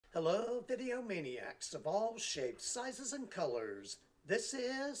Hello, video maniacs of all shapes, sizes, and colors. This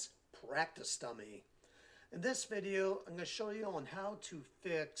is Practice Dummy. In this video, I'm going to show you on how to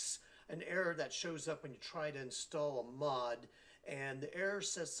fix an error that shows up when you try to install a mod. And the error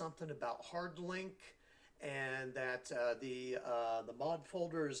says something about Hardlink and that the mod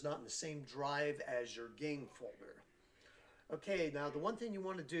folder is not in the same drive as your game folder. Okay, now the one thing you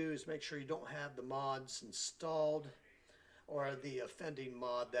want to do is make sure you don't have the mods installed, or the offending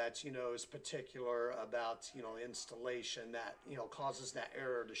mod that is particular about installation that causes that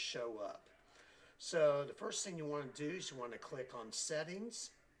error to show up. So the first thing you want to do is you want to click on Settings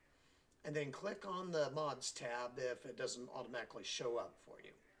and then click on the Mods tab if it doesn't automatically show up for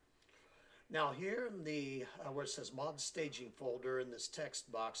you. Now here in the where it says Mod Staging folder, in this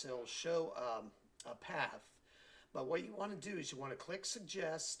text box, it'll show a path, but what you want to do is you want to click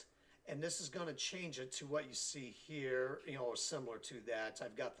Suggest, and this is going to change it to what you see here, similar to that.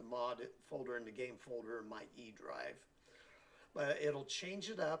 I've got the mod folder and the game folder in my E drive. But it'll change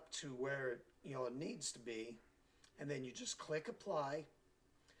it up to where it needs to be, and then you just click Apply,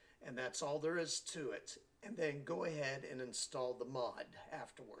 and that's all there is to it. And then go ahead and install the mod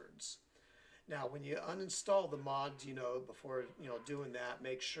afterwards. Now, when you uninstall the mod, before doing that,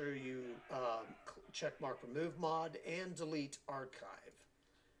 make sure you check mark Remove Mod and Delete Archive.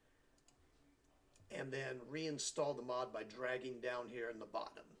 And then reinstall the mod by dragging down here in the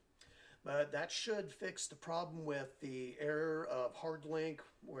bottom. But that should fix the problem with the error of Hardlink,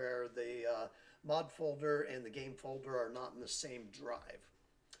 where the mod folder and the game folder are not in the same drive.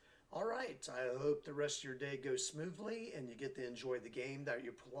 Alright, I hope the rest of your day goes smoothly and you get to enjoy the game that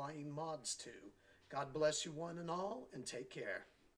you're applying mods to. God bless you one and all, and take care.